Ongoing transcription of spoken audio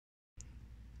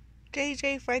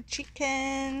JJ fried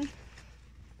chicken.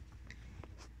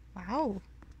 Wow,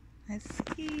 let's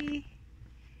see.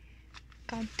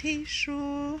 Got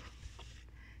tissue.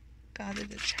 Got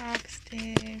the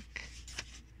chopstick.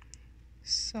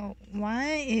 So one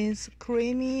is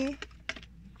creamy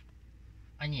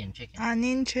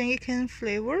onion chicken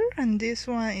flavor, and this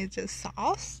one is the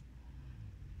sauce.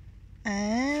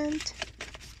 And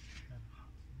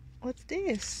what's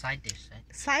this?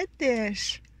 Side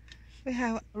dish. We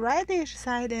have radish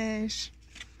side dish.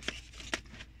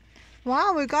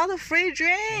 Wow, we got a free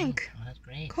drink. Oh, that's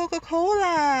great.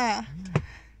 Coca-Cola.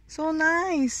 So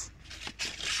nice.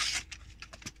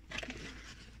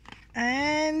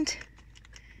 And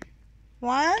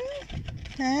 1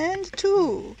 and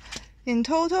 2. In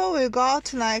total, we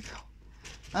got like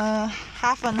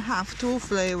half and half, 2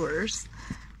 flavors.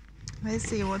 Let's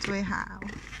see what we have.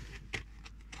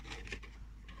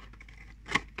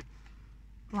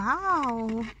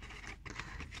 Wow.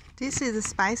 This is the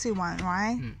spicy one,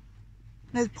 right?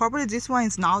 Probably this one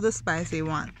is not the spicy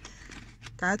one.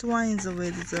 That one is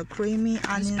with the creamy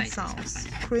onion sauce.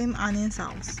 Cream onion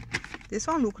sauce. This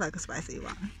one looks like a spicy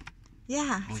one.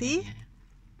 Yeah, see? Yeah.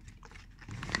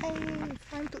 Hey, it's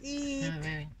time to eat.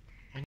 Yeah,